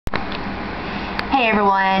Hey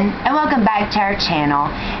everyone, and welcome back to our channel.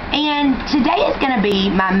 And today is going to be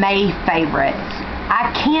my May favorites.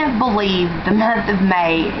 I can't believe the month of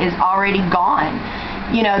May is already gone.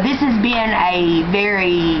 You know, this has been a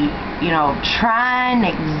very, trying,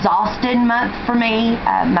 exhausted month for me.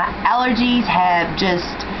 My allergies have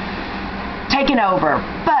just taken over.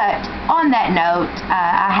 But on that note,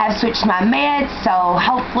 I have switched my meds, so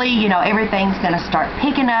hopefully, everything's going to start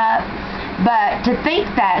picking up. But to think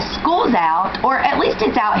that school's out, or at least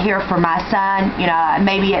it's out here for my son,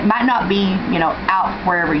 maybe it might not be, out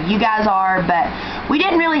wherever you guys are, but we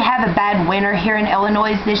didn't really have a bad winter here in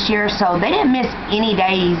Illinois this year, so they didn't miss any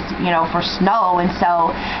days, for snow, and so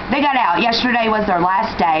they got out. Yesterday was their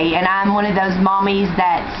last day, and I'm one of those mommies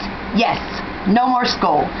that's, yes, no more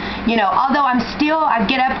school. Although I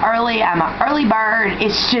get up early, I'm an early bird,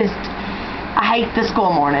 it's just, I hate the school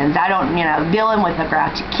mornings. I don't, dealing with a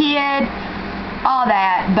grouchy kid, all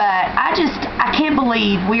that, but I can't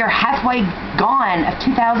believe we are halfway gone of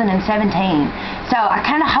 2017. So I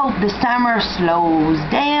kind of hope the summer slows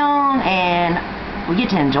down and we get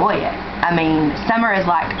to enjoy it. I mean, summer is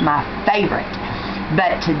like my favorite.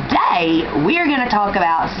 But today, we are going to talk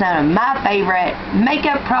about some of my favorite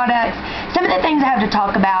makeup products. Some of the things I have to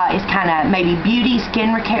talk about is kind of maybe beauty,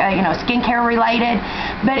 skincare related.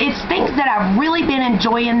 But it's things that I've really been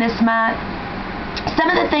enjoying this month.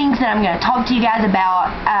 Some of the things that I'm going to talk to you guys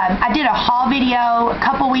about, I did a haul video a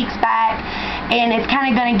couple weeks back, and it's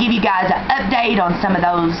kind of going to give you guys an update on some of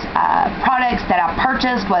those products that I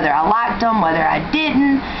purchased, whether I liked them, whether I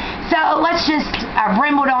didn't. So I've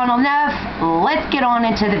rambled on enough, let's get on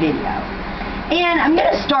into the video. And I'm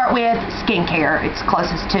going to start with skincare, it's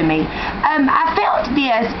closest to me. I found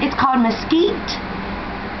this, it's called Mesquite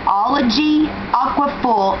Ology Aqua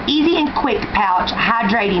Full Easy and Quick Pouch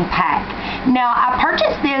Hydrating Pack. Now, I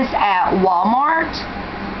purchased this at Walmart,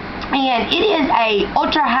 and it is a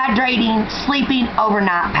ultra hydrating sleeping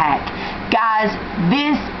overnight pack. Guys,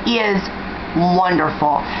 this is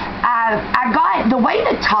wonderful. I got, the way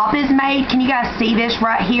the top is made, can you guys see this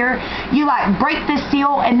right here? You like break the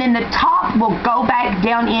seal and then the top will go back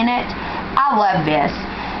down in it. I love this.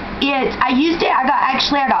 I used it, I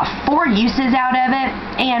got 4 uses out of it,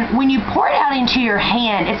 and when you pour it out into your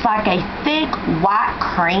hand, it's like a thick white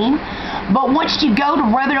cream, but once you go to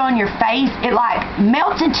rub it on your face, it like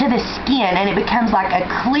melts into the skin and it becomes like a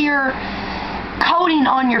clear coating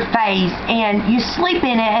on your face, and you sleep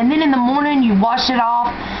in it, and then in the morning you wash it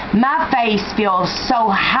off. My face feels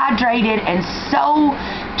so hydrated and so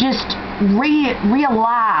just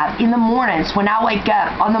re-alive in the mornings when I wake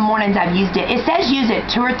up. On the mornings I've used it. It says use it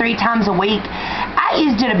 2 or 3 times a week. I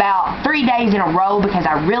used it about 3 days in a row because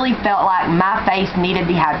I really felt like my face needed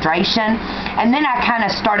the hydration, and then I kind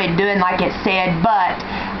of started doing like it said, but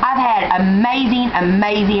I've had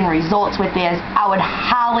amazing results with this. I would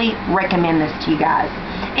highly recommend this to you guys.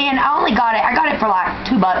 And I got it for like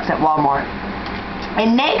 $2 at Walmart.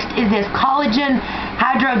 And next is this Collagen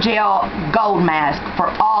Hydrogel Gold Mask for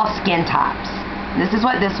all skin types. This is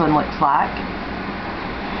what this one looks like.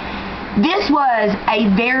 This was a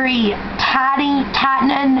very tightening,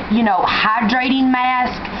 hydrating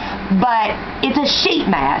mask, but it's a sheet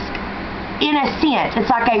mask. In a sense, it's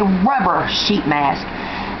like a rubber sheet mask.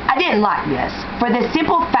 I didn't like this for the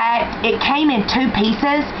simple fact it came in 2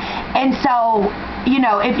 pieces, and so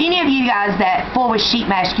if any of you guys that fool with sheet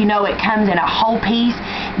mask, it comes in a whole piece.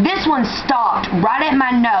 This one stopped right at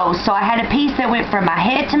my nose, so I had a piece that went from my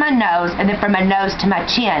head to my nose and then from my nose to my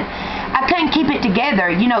chin. I couldn't keep it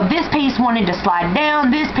together. This piece wanted to slide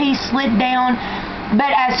down, this piece slid down,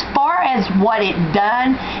 but as far as what it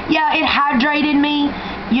done, yeah, it hydrated me.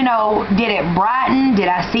 Did it brighten? Did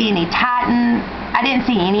I see any tighten? I didn't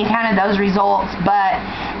see any kind of those results, but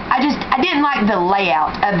I didn't like the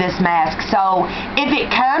layout of this mask. So if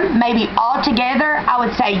it come maybe all together, I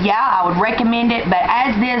would say yeah, I would recommend it, but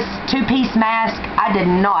as this 2-piece mask, I did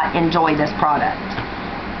not enjoy this product.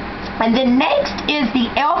 And then next is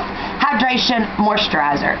the e.l.f. Hydration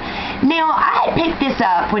Moisturizer. Now, I had picked this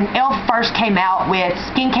up when e.l.f. first came out with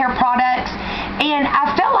skincare products, and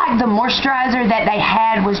I felt like the moisturizer that they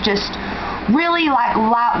had was just really like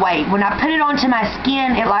lightweight. When I put it onto my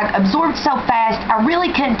skin, it like absorbed so fast, I really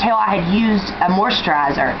couldn't tell I had used a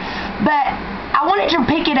moisturizer. But I wanted to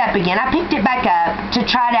pick it up again. I picked it back up to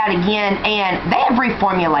try it out again, and they have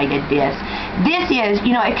reformulated this. This is,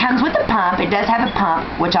 it comes with a pump. It does have a pump,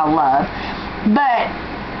 which I love, but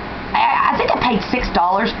I think I paid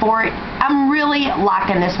 $6 for it. I'm really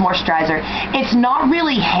liking this moisturizer. It's not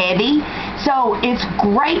really heavy, so it's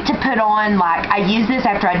great to put on. Like, I use this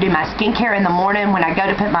after I do my skincare in the morning when I go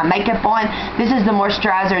to put my makeup on. This is the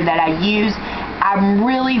moisturizer that I use. I'm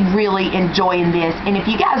really enjoying this. And if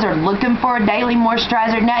you guys are looking for a daily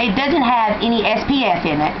moisturizer, now it doesn't have any SPF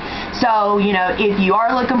in it. So, you know, if you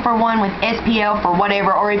are looking for one with SPF or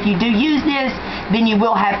whatever, or if you do use this, then you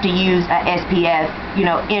will have to use a SPF, you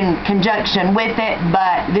know, in conjunction with it.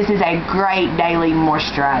 But this is a great daily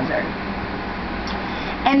moisturizer.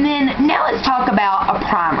 And then now let's talk about a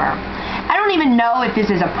primer. I don't even know if this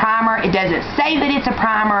is a primer. It doesn't say that it's a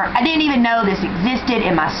primer. I didn't even know this existed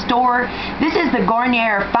in my store. This is the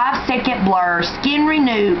Garnier 5-Second Blur Skin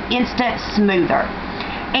Renew Instant Smoother.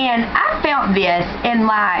 And I found this in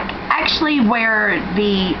like actually where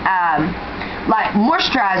the like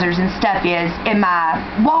moisturizers and stuff is in my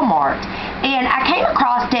Walmart. And I came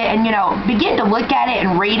across it and, you know, began to look at it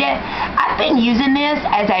and read it. I've been using this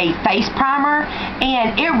as a face primer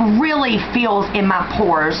and it really feels in my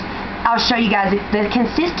pores. I'll show you guys, the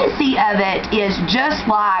consistency of it is just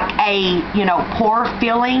like a, you know, pore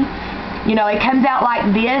filling. You know, it comes out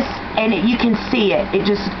like this and you can see it.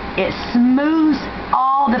 It smooths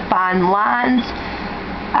all the fine lines,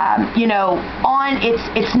 you know, on.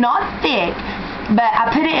 It's not thick, but I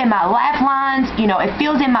put it in my laugh lines. You know, it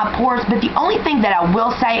feels in my pores. But the only thing that I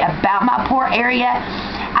will say about my pore area,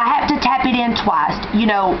 I have to tap it in twice. You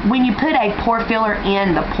know, when you put a pore filler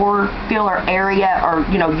in the pore filler area, or,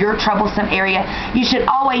 you know, your troublesome area, you should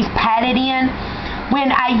always pat it in. When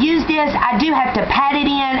I use this, I do have to pat it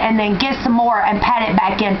in and then get some more and pat it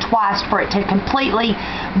back in twice for it to completely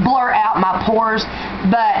blur out my pores.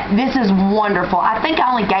 But this is wonderful. I think I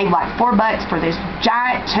only gave like $4 for this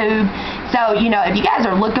giant tube. So, you know, if you guys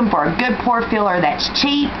are looking for a good pore filler that's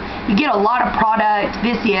cheap, you get a lot of product.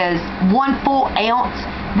 This is 1 full ounce.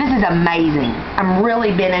 This is amazing. I'm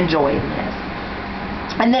really been enjoying this.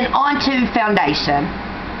 And then on to foundation.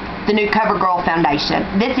 The new CoverGirl foundation.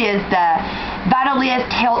 This is the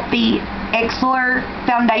Vitalist Healthy Excelsior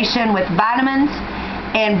foundation with vitamins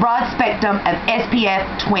and broad spectrum of SPF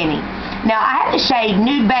 20. Now I have the shade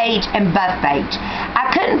Nude Beige and Buff Beige.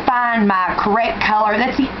 I couldn't find my correct color.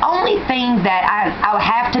 That's the only thing that I would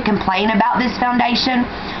have to complain about this foundation.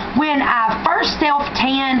 When I first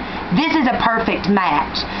self-tan, this is a perfect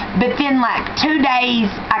match. But then like 2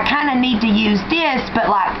 days, I kind of need to use this,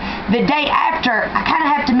 but like the day after, I kind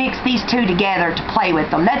of have to mix these two together to play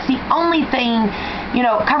with them. That's the only thing, you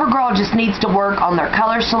know, CoverGirl just needs to work on their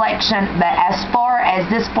color selection. But as far as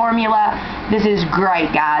this formula, this is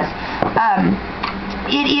great, guys.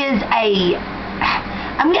 It is a,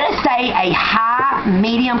 I'm going to say a high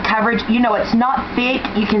medium coverage. You know, it's not thick.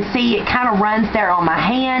 You can see it kind of runs there on my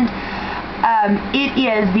hand. It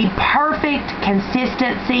is the perfect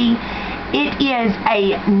consistency. It is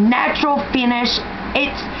a natural finish.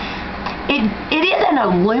 It is an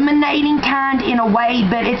illuminating kind in a way,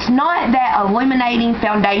 but it's not that illuminating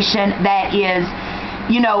foundation that is,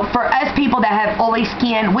 you know, for us people that have oily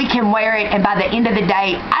skin, we can wear it and by the end of the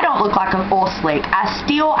day, I don't look like an oil slick.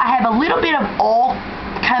 I have a little bit of oil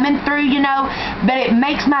coming through, you know, but it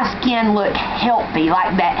makes my skin look healthy,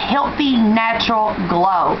 like that healthy, natural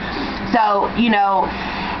glow. So, you know,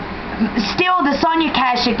 still the Sonia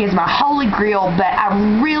Kashuk is my holy grail, but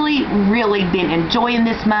I've really been enjoying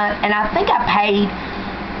this month, and I think I paid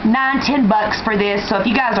 $9-10 for this. So if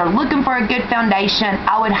you guys are looking for a good foundation,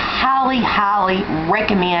 I would highly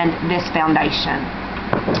recommend this foundation.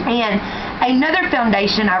 And another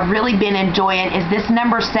foundation I've really been enjoying is this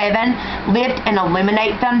number 7 Lift and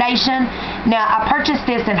Illuminate foundation. Now I purchased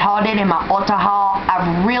this and hauled it in my Ulta haul.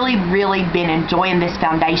 I've really been enjoying this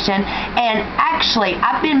foundation, and actually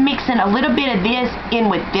I've been mixing a little bit of this in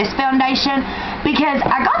with this foundation because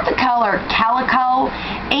I got the color Calico,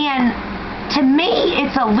 and to me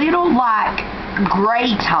it's a little like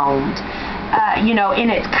gray toned. You know, in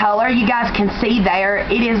its color, you guys can see there,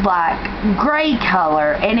 it is like gray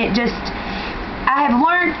color, and it just, I have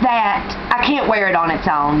learned that I can't wear it on its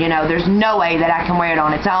own. You know, there's no way that I can wear it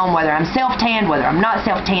on its own, whether I'm self-tanned, whether I'm not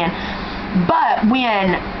self-tanned. But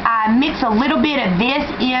when I mix a little bit of this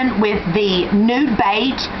in with the Nude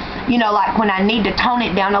Beige, you know, like when I need to tone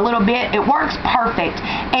it down a little bit, it works perfect.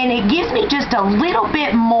 And it gives me just a little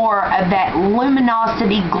bit more of that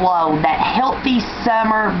luminosity glow, that healthy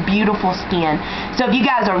summer, beautiful skin. So if you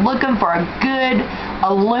guys are looking for a good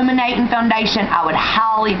illuminating foundation, I would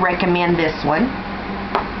highly recommend this one.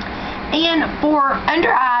 And for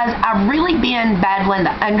under eyes, I've really been battling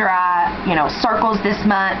the under eye, you know, circles this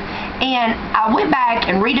month. And I went back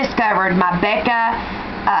and rediscovered my Becca,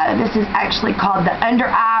 this is actually called the Under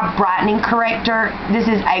Eye Brightening Corrector. This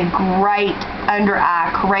is a great under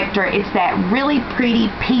eye corrector. It's that really pretty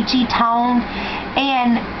peachy tone,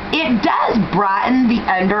 and it does brighten the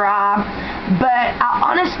under eye, but I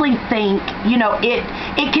honestly think, you know, it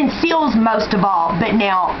conceals most of all. But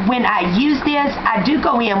now when I use this, I do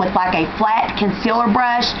go in with like a flat concealer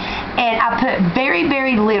brush, and I put very,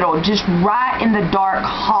 very little, just right in the dark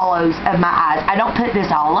hollows of my eyes. I don't put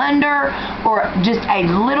this all under, or just a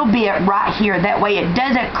little bit right here. That way it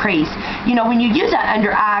doesn't crease. You know, when you use an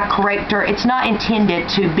under eye corrector, it's not intended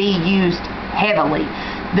to be used heavily.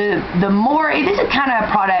 The more, this is kind of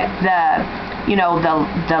a product,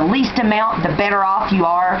 the least amount, the better off you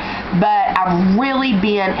are. But I've really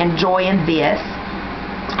been enjoying this.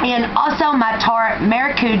 And also my Tarte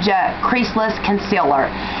Maracuja Creaseless Concealer.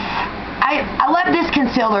 I love this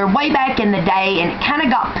concealer way back in the day, and it kind of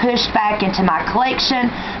got pushed back into my collection,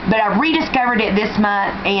 but I rediscovered it this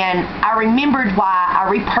month, and I remembered why I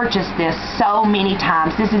repurchased this so many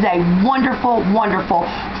times. This is a wonderful, wonderful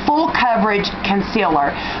full coverage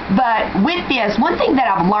concealer. But with this, one thing that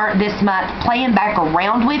I've learned this month playing back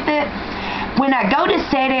around with it, when I go to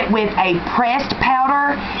set it with a pressed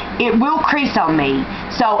powder, it will crease on me.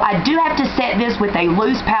 So I do have to set this with a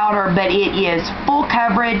loose powder, but it is full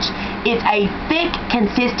coverage. It's a thick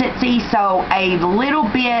consistency, so a little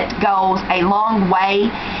bit goes a long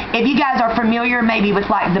way. If you guys are familiar maybe with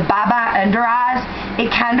like the Bye Bye Under Eyes,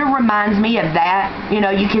 it kind of reminds me of that. You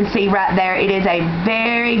know, you can see right there, it is a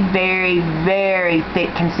very, very, very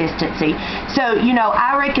thick consistency. So, you know,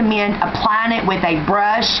 I recommend applying it with a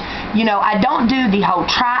brush. You know, I don't do the whole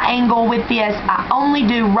triangle with this. I only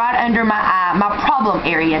do right under my eye, my problem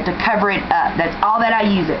area, to cover it up. That's all that I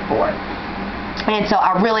use it for. And so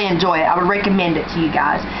I really enjoy it. I would recommend it to you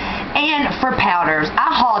guys. And for powders, I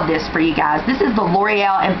hauled this for you guys. This is the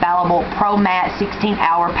L'Oreal Infallible Pro Matte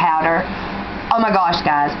 16-Hour Powder. Oh my gosh,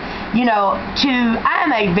 guys. You know, I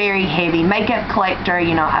am a very heavy makeup collector.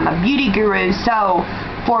 You know, I'm a beauty guru. So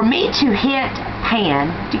for me to hit pan,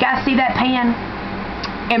 do you guys see that pan?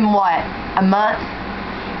 In what, a month?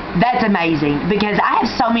 That's amazing, because I have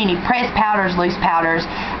so many pressed powders, loose powders.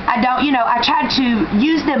 I try to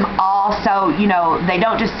use them all, so, you know, they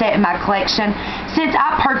don't just sit in my collection. Since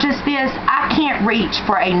I purchased this, I can't reach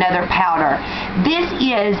for another powder. This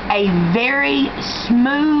is a very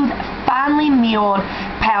smooth, finely milled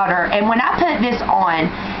powder, and when I put this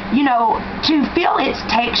on, you know, to feel its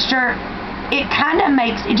texture, it kind of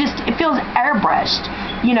makes, it feels airbrushed.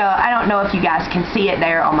 You know, I don't know if you guys can see it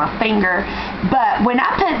there on my finger, but when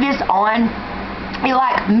I put this on, it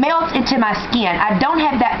like melts into my skin. I don't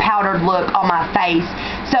have that powdered look on my face.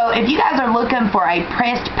 So if you guys are looking for a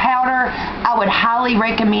pressed powder, I would highly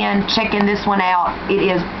recommend checking this one out. It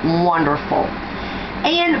is wonderful.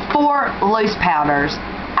 And for loose powders,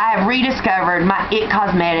 I have rediscovered my IT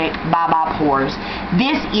Cosmetic Bye Bye Pores.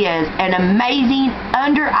 This is an amazing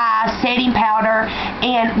under eye setting powder,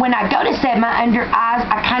 and when I go to set my under eyes,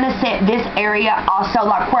 I kind of set this area also,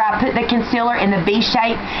 like where I put the concealer in the V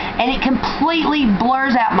shape, and it completely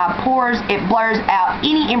blurs out my pores. It blurs out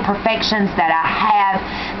any imperfections that I have.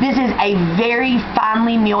 This is a very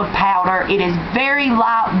finely milled powder. It is very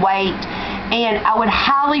lightweight, and I would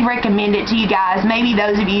highly recommend it to you guys. Maybe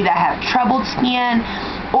those of you that have troubled skin,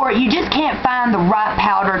 or you just can't find the right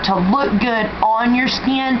powder to look good on your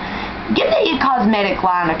skin, give the IT Cosmetic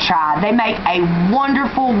line a try. They make a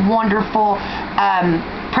wonderful, wonderful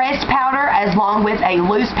pressed powder as long with a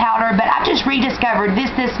loose powder, but I've just rediscovered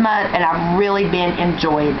this month, and I've really been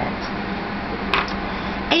enjoying it.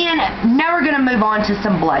 And now we're going to move on to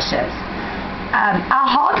some blushes. I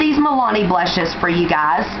hauled these Milani blushes for you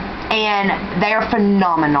guys, and they're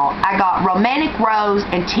phenomenal. I got Romantic Rose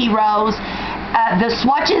and Tea Rose. The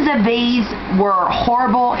swatches of these were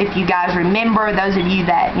horrible. If you guys remember, those of you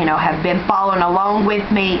that, you know, have been following along with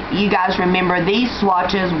me, you guys remember these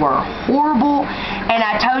swatches were horrible. And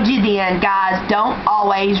I told you then, guys, don't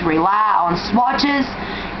always rely on swatches.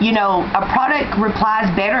 You know, a product replies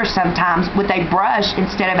better sometimes with a brush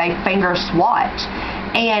instead of a finger swatch.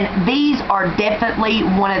 And these are definitely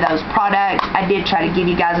one of those products. I did try to give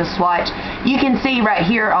you guys a swatch. You can see right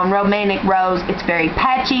here on Romantic Rose, it's very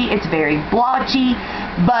patchy, it's very blotchy,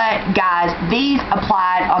 but guys, these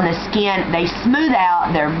applied on the skin, they smooth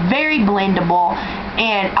out, they're very blendable,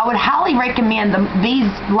 and I would highly recommend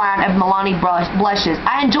these line of Milani blushes.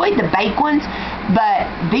 I enjoyed the baked ones, but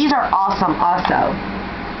these are awesome also.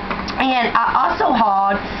 And I also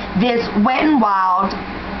hauled this Wet n Wild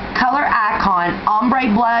Color Icon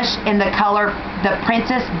Ombre Blush in the color the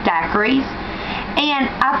Princess Daiquiris. And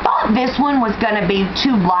I thought this one was going to be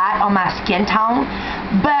too light on my skin tone,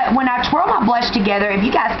 but when I twirl my blush together, if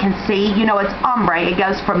you guys can see, you know, it's ombre. It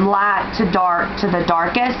goes from light to dark to the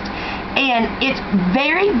darkest, and it's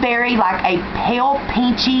very, very like a pale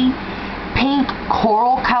peachy pink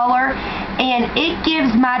coral color, and it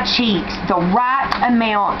gives my cheeks the right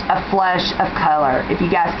amount of flush of color, if you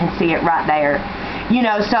guys can see it right there. You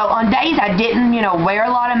know, so on days I didn't, you know, wear a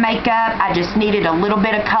lot of makeup, I just needed a little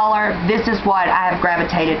bit of color, this is what I have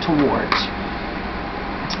gravitated towards.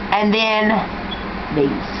 And then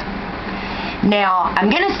these. Now, I'm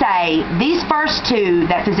going to say these first two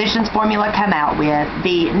that Physicians Formula come out with,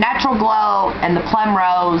 the Natural Glow and the Plum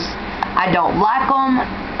Rose, I don't like them.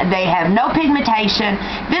 They have no pigmentation.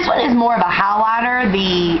 This one is more of a highlighter,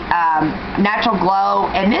 the Natural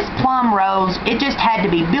Glow, and this Plum Rose, it just had to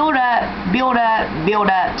be built up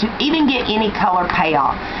to even get any color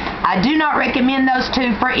payoff. I do not recommend those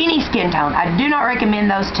two for any skin tone. I do not recommend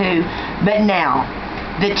those two. But now,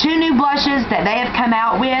 the two new blushes that they have come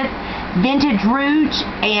out with, Vintage Rouge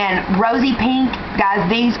and Rosy Pink, guys,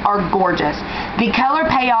 these are gorgeous. The color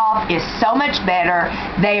payoff is so much better.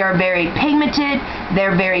 They are very pigmented.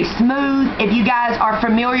 They're very smooth. If you guys are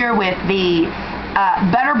familiar with the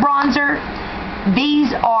Butter Bronzer,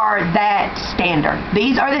 these are that standard.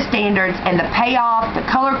 These are the standards and the payoff, the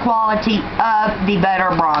color quality of the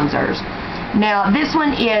Butter Bronzers. Now, this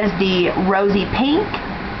one is the Rosy Pink.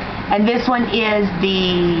 And this one is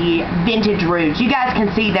the Vintage Rouge. You guys can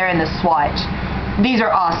see there in the swatch. These are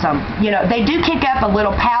awesome. You know, they do kick up a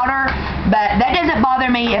little powder, but that doesn't bother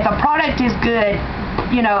me. If a product is good,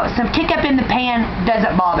 you know, some kick up in the pan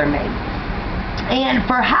doesn't bother me. And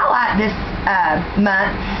for highlight this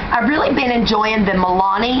month, I've really been enjoying the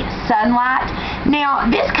Milani Sunlight. Now,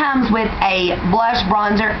 this comes with a blush,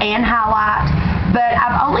 bronzer, and highlight, but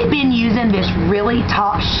I've only been using this really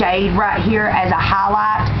top shade right here as a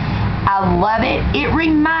highlight. I love it. It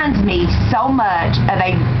reminds me so much of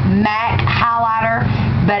a MAC highlighter,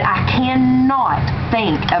 but I cannot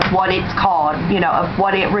think of what it's called, you know, of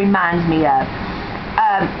what it reminds me of.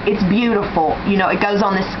 It's beautiful. You know, it goes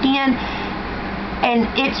on the skin, and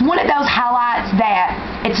it's one of those highlights that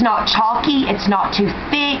it's not chalky, it's not too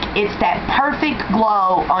thick, it's that perfect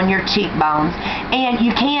glow on your cheekbones. And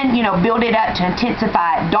you can, you know, build it up to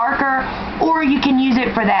intensify it darker, or you can use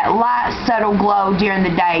it for that light, subtle glow during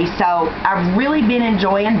the day. So I've really been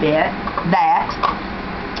enjoying that.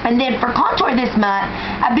 And then for contour this month,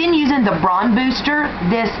 I've been using the Bronze Booster,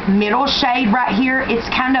 this middle shade right here. It's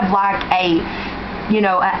kind of like a, you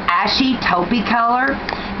know, an ashy taupey color.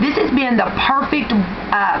 This has been the perfect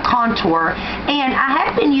contour, and I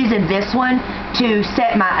have been using this one to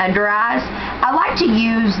set my under eyes. I like to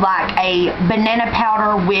use like a banana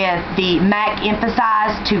powder with the MAC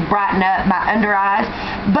Emphasize to brighten up my under eyes,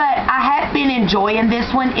 but I have been enjoying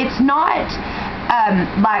this one. It's not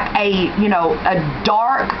like a, you know, a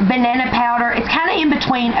dark banana powder. It's kind of in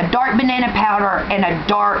between a dark banana powder and a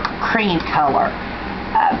dark cream color.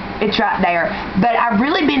 It's right there, but I've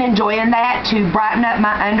really been enjoying that to brighten up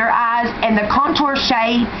my under eyes, and the contour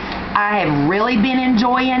shade I have really been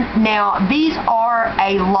enjoying. Now, these are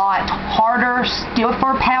a lot harder,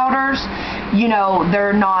 stiffer powders. You know,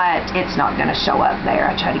 they're not, it's not going to show up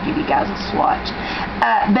there. I try to give you guys a swatch.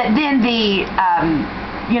 But then the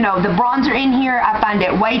you know, the bronzer in here, I find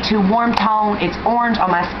it way too warm tone. It's orange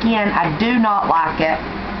on my skin. I do not like it.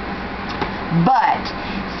 But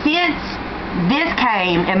since this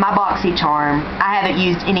came in my BoxyCharm, I haven't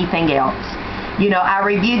used anything else. You know, I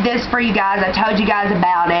reviewed this for you guys. I told you guys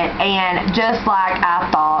about it, and just like I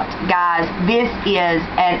thought, guys, this is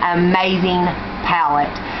an amazing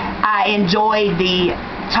palette. I enjoy the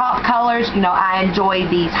top colors. You know, I enjoy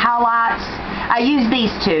these highlights. I use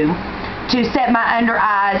these two to set my under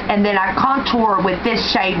eyes, and then I contour with this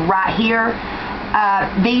shade right here.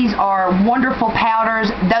 These are wonderful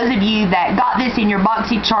powders. Those of you that got this in your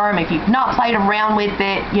BoxyCharm, if you've not played around with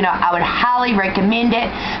it, you know, I would highly recommend it.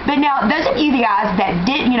 But now, those of you guys that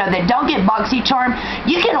didn't, you know, that don't get BoxyCharm,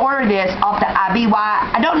 you can order this off the IBY.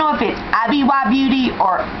 I don't know if it's IBY Beauty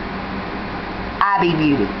or IB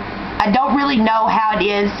Beauty. I don't really know how it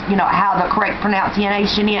is, you know, how the correct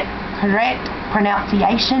pronunciation is.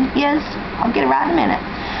 I'll get it right in a minute.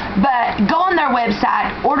 But go on their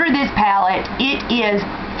website, order this palette. It is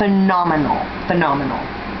phenomenal. Phenomenal.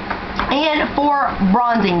 And for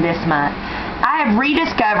bronzing this month, I have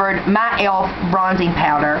rediscovered my e.l.f. bronzing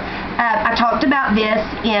powder. I talked about this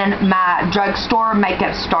in my drugstore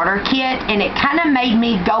makeup starter kit, and it kind of made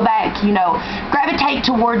me go back, you know, gravitate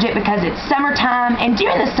towards it because it's summertime, and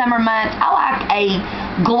during the summer months, I like a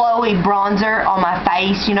glowy bronzer on my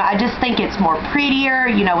face. You know, I just think it's more prettier,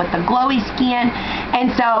 you know, with the glowy skin.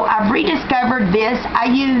 And so I've rediscovered this. I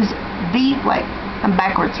use I'm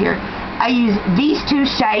backwards here. I use these two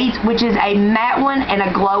shades, which is a matte one and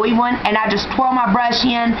a glowy one, and I just twirl my brush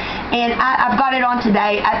in, and I've got it on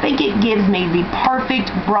today. I think it gives me the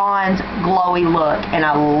perfect bronze glowy look, and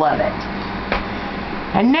I love it.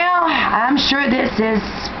 And now I'm sure this is,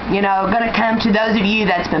 going to come to those of you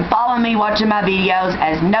that's been following me, watching my videos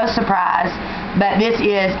as no surprise, but this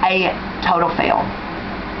is a total fail.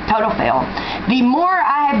 Total fail. The more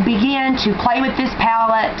I have begun to play with this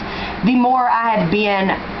palette, the more I have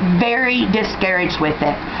been very discouraged with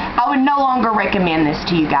it. I would no longer recommend this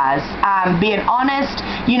to you guys. I'm being honest,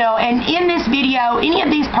 and in this video, any of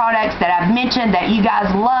these products that I've mentioned that you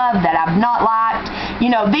guys love, that I've not liked,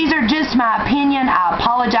 these are just my opinion. I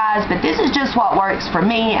apologize, but this is just what works for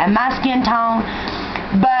me and my skin tone.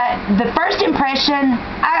 But the first impression,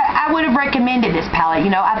 I would have recommended this palette.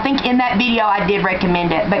 I think in that video I did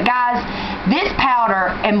recommend it. But guys, this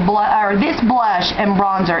powder and this blush and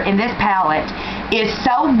bronzer in this palette is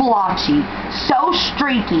so blotchy, so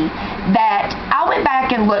streaky, that I went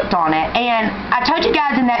back and looked on it. And I told you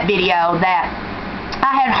guys in that video that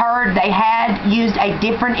I had heard they had used a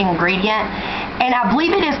different ingredient, and I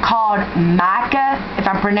believe it is called mica, if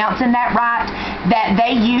I'm pronouncing that right, that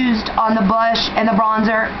they used on the blush and the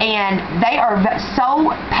bronzer, and they are so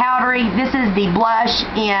powdery. This is the blush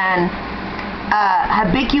in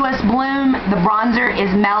Hibiscus Bloom. The bronzer is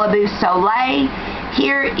Malibu Soleil.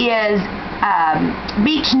 Here is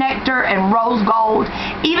Beach Nectar and Rose Gold.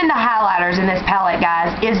 Even the highlighters in this palette,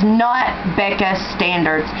 guys, is not Becca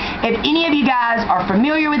standards. If any of you guys are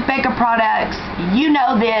familiar with Becca products, you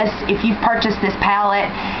know this if you've purchased this palette.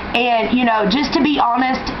 And just to be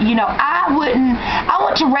honest, I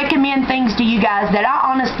want to recommend things to you guys that I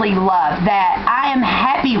honestly love, that I am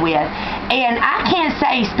happy with. And I can't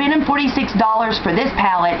say spending $46 for this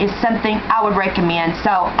palette is something I would recommend. So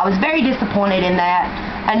I was very disappointed in that.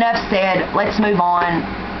 Enough said. Let's move on.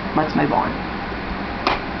 Let's move on.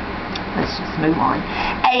 Let's just move on.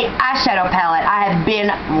 A eyeshadow palette I have been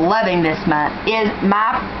loving this month is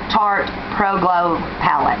my Tarte Pro Glow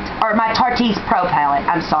palette, or my Tarte's Pro palette.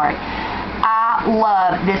 I'm sorry. I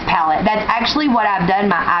love this palette. That's actually what I've done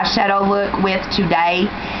my eyeshadow look with today.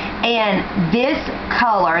 And this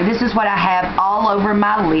color, this is what I have all over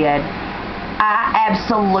my lid. I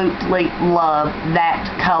absolutely love that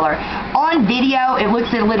color. On video, it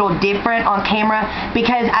looks a little different on camera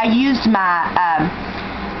because I used my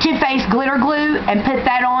Too Faced glitter glue and put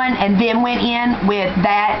that on, and then went in with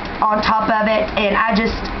that on top of it. And I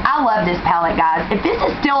love this palette, guys. If this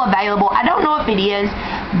is still available, I don't know if it is,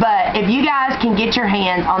 but if you guys can get your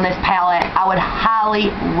hands on this palette, I would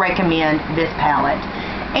highly recommend this palette.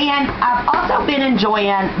 And I've also been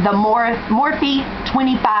enjoying the Morphe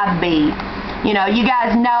 25B. You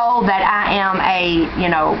guys know that I am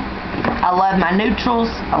I love my neutrals,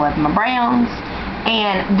 I love my browns,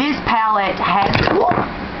 and this palette has,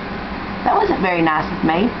 that wasn't very nice of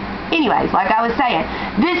me. Anyways, like I was saying,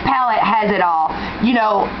 this palette has it all.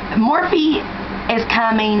 Morphe is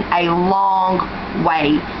coming a long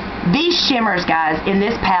way. These shimmers, guys, in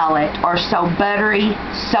this palette are so buttery,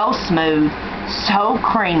 so smooth, so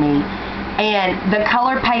creamy, and the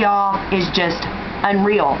color payoff is just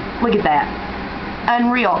unreal. Look at that.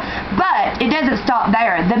 Unreal. But it doesn't stop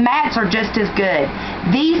there. The mattes are just as good.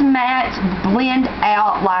 These mattes blend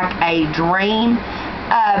out like a dream.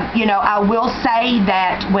 I will say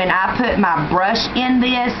that when I put my brush in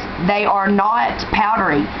this, they are not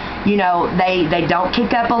powdery. They don't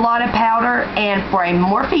kick up a lot of powder, and for a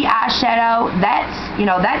Morphe eyeshadow,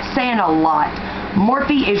 that's saying a lot.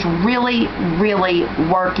 Morphe is really, really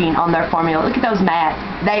working on their formula. Look at those mattes.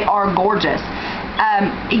 They are gorgeous.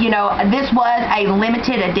 This was a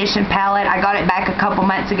limited edition palette. I got it back a couple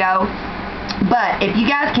months ago. But if you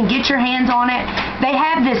guys can get your hands on it, they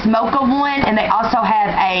have this mocha one, and they also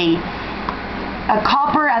have a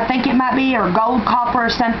copper, I think it might be, or gold copper or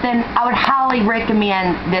something. I would highly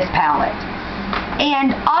recommend this palette.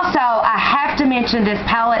 And also, I have to mention this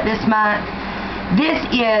palette this month. This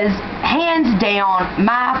is hands down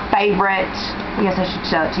my favorite, I guess I should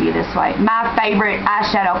show it to you this way, my favorite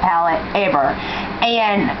eyeshadow palette ever.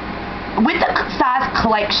 And with the size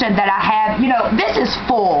collection that I have, this is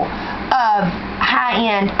full of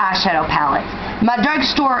high-end eyeshadow palettes. My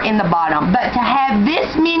drugstore in the bottom. But to have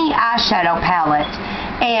this many eyeshadow palettes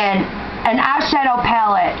and an eyeshadow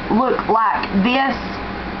palette look like this,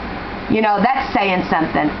 that's saying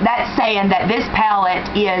something. That's saying that this palette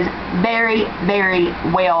is very, very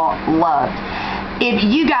well loved. If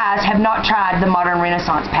you guys have not tried the Modern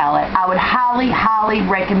Renaissance palette, I would highly, highly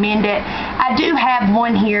recommend it. I do have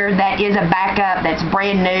one here that is a backup that's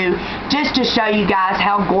brand new, just to show you guys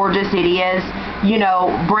how gorgeous it is.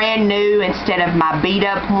 Brand new instead of my beat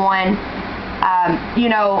up one.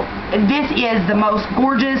 This is the most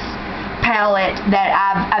gorgeous palette that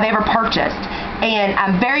I've ever purchased. and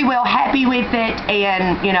I'm very well happy with it,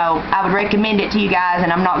 and you know, I would recommend it to you guys,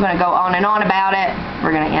 and I'm not going to go on and on about it.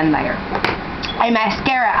 We're going to end there. A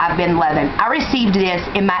mascara I've been loving. I received this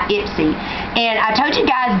in my Ipsy, and I told you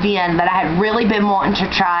guys then that I had really been wanting to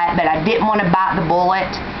try it, but I didn't want to bite the bullet.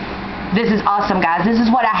 This is awesome, guys. This is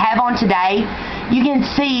what I have on today. You can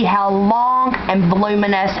see how long and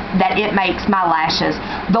voluminous that it makes my lashes.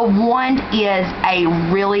 The wand is a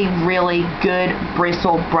really, really good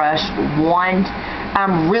bristle brush wand.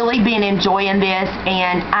 I'm really been enjoying this,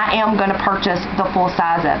 and I am going to purchase the full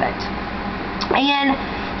size of it. And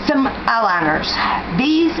some eyeliners.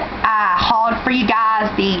 These I hauled for you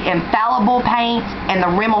guys, the Infallible paints and the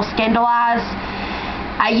Rimmel Scandalize.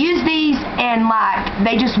 I use these, and like,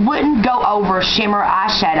 they just wouldn't go over shimmer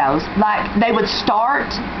eyeshadows. Like, they would start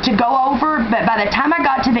to go over, but by the time I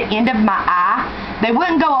got to the end of my eye, they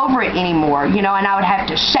wouldn't go over it anymore, you know, and I would have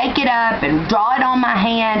to shake it up and draw it on my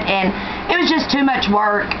hand, and it was just too much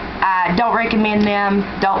work. I don't recommend them,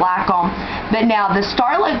 don't like them. But now the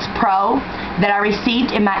Starlux Pro that I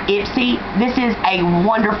received in my Ipsy, this is a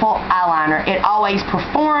wonderful eyeliner. It always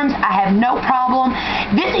performs. I have no problem.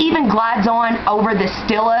 This even glides on over the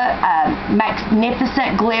Stila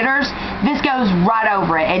Magnificent Glitters. This goes right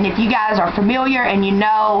over it. And if you guys are familiar and you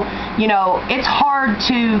know, it's hard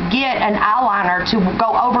to get an eyeliner to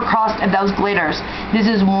go over across of those glitters. This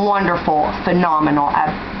is wonderful, phenomenal.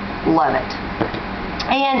 I love it.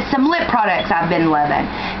 And some lip products I've been loving.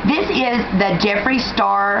 This is the Jeffree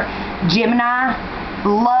Star Gemini.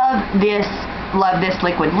 Love this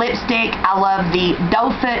liquid lipstick. I love the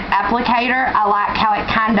doe foot applicator. I like how it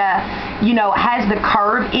kind of, has the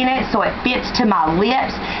curve in it, so it fits to my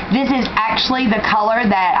lips. This is actually the color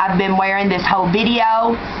that I've been wearing this whole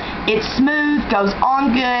video. It's smooth, goes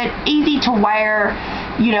on good, easy to wear.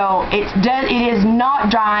 It is not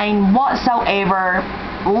drying whatsoever.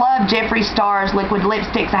 Love Jeffree Star's liquid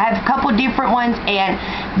lipsticks. I have a couple different ones, and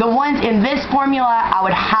the ones in this formula I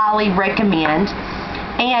would highly recommend.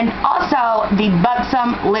 And also the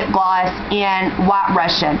Buxom lip gloss in White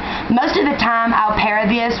Russian. Most of the time I'll pair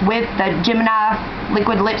this with the Gemini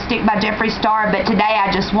liquid lipstick by Jeffree Star, but today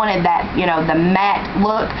I just wanted that, the matte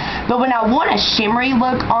look. But when I want a shimmery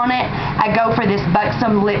look on it, I go for this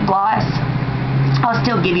Buxom lip gloss. I'll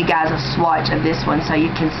still give you guys a swatch of this one so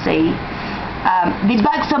you can see. The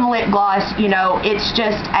Buxom lip gloss, it's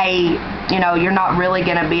just a, you're not really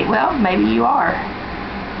going to be, well, maybe you are.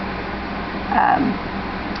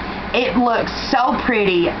 It looks so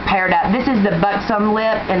pretty paired up. This is the Buxom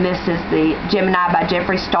lip, and this is the Gemini by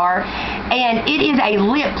Jeffree Star. And it is a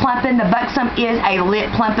lip plumping. The Buxom is a lip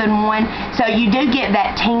plumping one, so you do get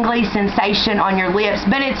that tingly sensation on your lips,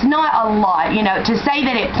 but it's not a lot. To say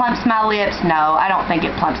that it plumps my lips, no, I don't think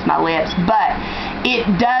it plumps my lips, but it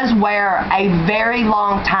does wear a very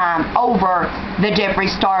long time over the Jeffree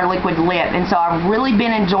Star liquid lip, and so I've really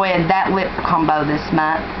been enjoying that lip combo this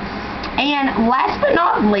month. And last but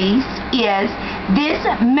not least is this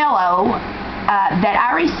Mellow that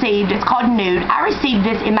I received. It's called Nude. I received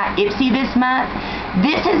this in my Ipsy this month.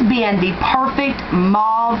 This has been the perfect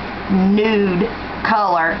mauve nude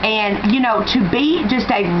color, and to be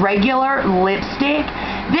just a regular lipstick,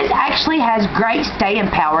 this actually has great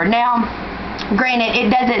staying power. Now, granted,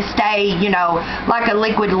 it doesn't stay, like a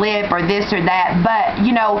liquid lip or this or that, but,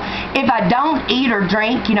 if I don't eat or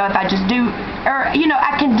drink, if I just do, or,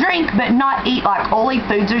 I can drink but not eat like oily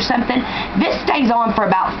foods or something, this stays on for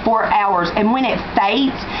about 4 hours, and when it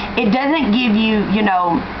fades, it doesn't give you,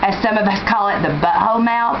 as some of us call it, the butthole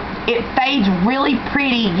mouth. It fades really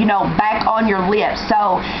pretty, back on your lips.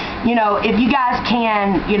 So, if you guys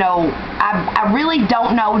can, I really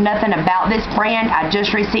don't know nothing about this brand. I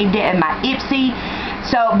just received it in my Ipsy.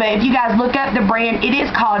 So, but if you guys look up the brand, it is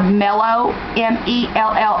called Mellow,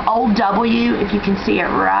 M-E-L-L-O-W, if you can see it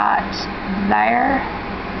right there.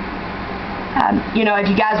 If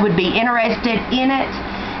you guys would be interested in it.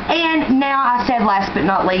 And now, I said last but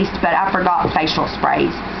not least, but I forgot facial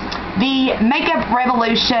sprays. The Makeup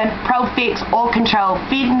Revolution Pro Fix Oil Control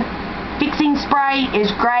Fixing Spray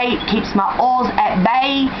is great, keeps my oils at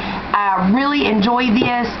bay. I really enjoy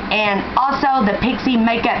this. And also the Pixie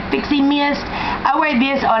Makeup Fixie Mist. I wear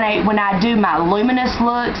this when I do my luminous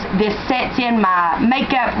looks. This sets in my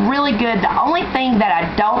makeup really good. The only thing that I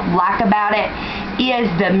don't like about it is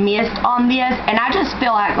the mist on this, and I just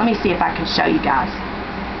feel like, let me see if I can show you guys.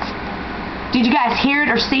 Did you guys hear it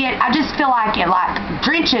or see it? I just feel like it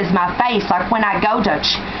drenches my face, like when I go to,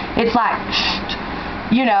 it's like,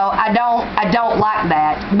 I don't like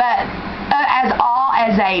that. But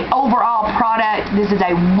as a overall product, this is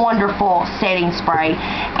a wonderful setting spray.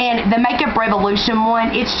 And the Makeup Revolution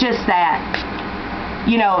one, it's just that,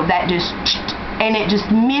 that just, and it just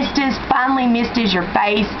finally mists your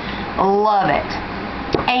face. Love it.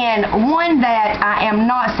 And one that I am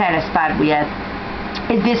not satisfied with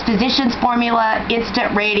is this Physicians Formula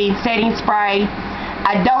Instant Ready Setting Spray.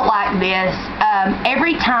 I don't like this.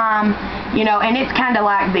 Every time, and it's kind of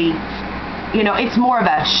like it's more of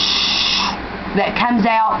a shh that comes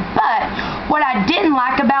out. But what I didn't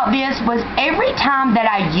like about this was every time that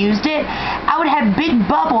I used it, I would have big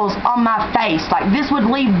bubbles on my face. Like this would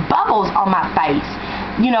leave bubbles on my face.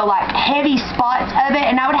 Like heavy spots of it,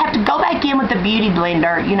 and I would have to go back in with the beauty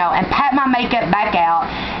blender, and pat my makeup back out.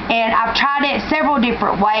 And I've tried it several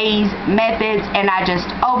different ways, methods, and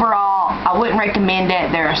overall, I wouldn't recommend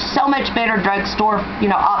it. There are so much better drugstore,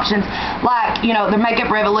 options, like, the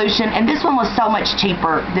Makeup Revolution, and this one was so much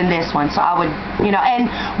cheaper than this one, so I would, and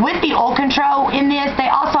with the oil control in this, they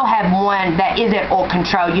also have one that isn't oil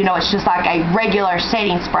control, it's just like a regular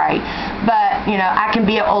setting spray, but, I can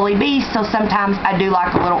be an oily beast, so sometimes I do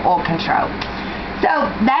like a little oil control. So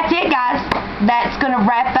that's it, guys. That's going to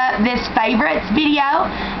wrap up this favorites video.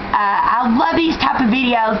 I love these type of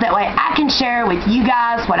videos. That way I can share with you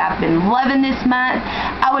guys what I've been loving this month.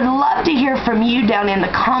 I would love to hear from you down in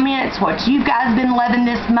the comments what you guys been loving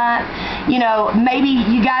this month. Maybe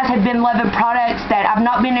you guys have been loving products that I've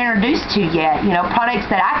not been introduced to yet. Products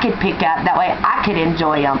that I could pick up. That way I could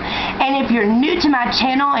enjoy them. And if you're new to my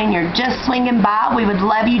channel and you're just swinging by, we would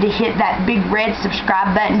love you to hit that big red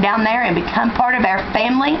subscribe button down there and become part of our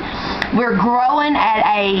family. We're growing at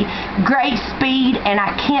a great speed, and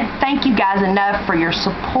I can't thank you guys enough for your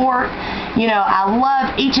support. I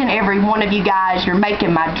love each and every one of you guys. You're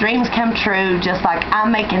making my dreams come true, just like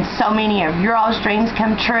I'm making so many of your all's dreams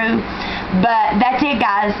come true. But that's it,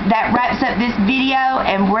 guys. That wraps up this video,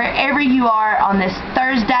 and wherever you are on this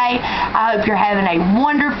Thursday, I hope you're having a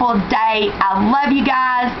wonderful day. I love you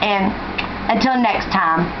guys, and until next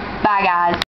time, bye, guys.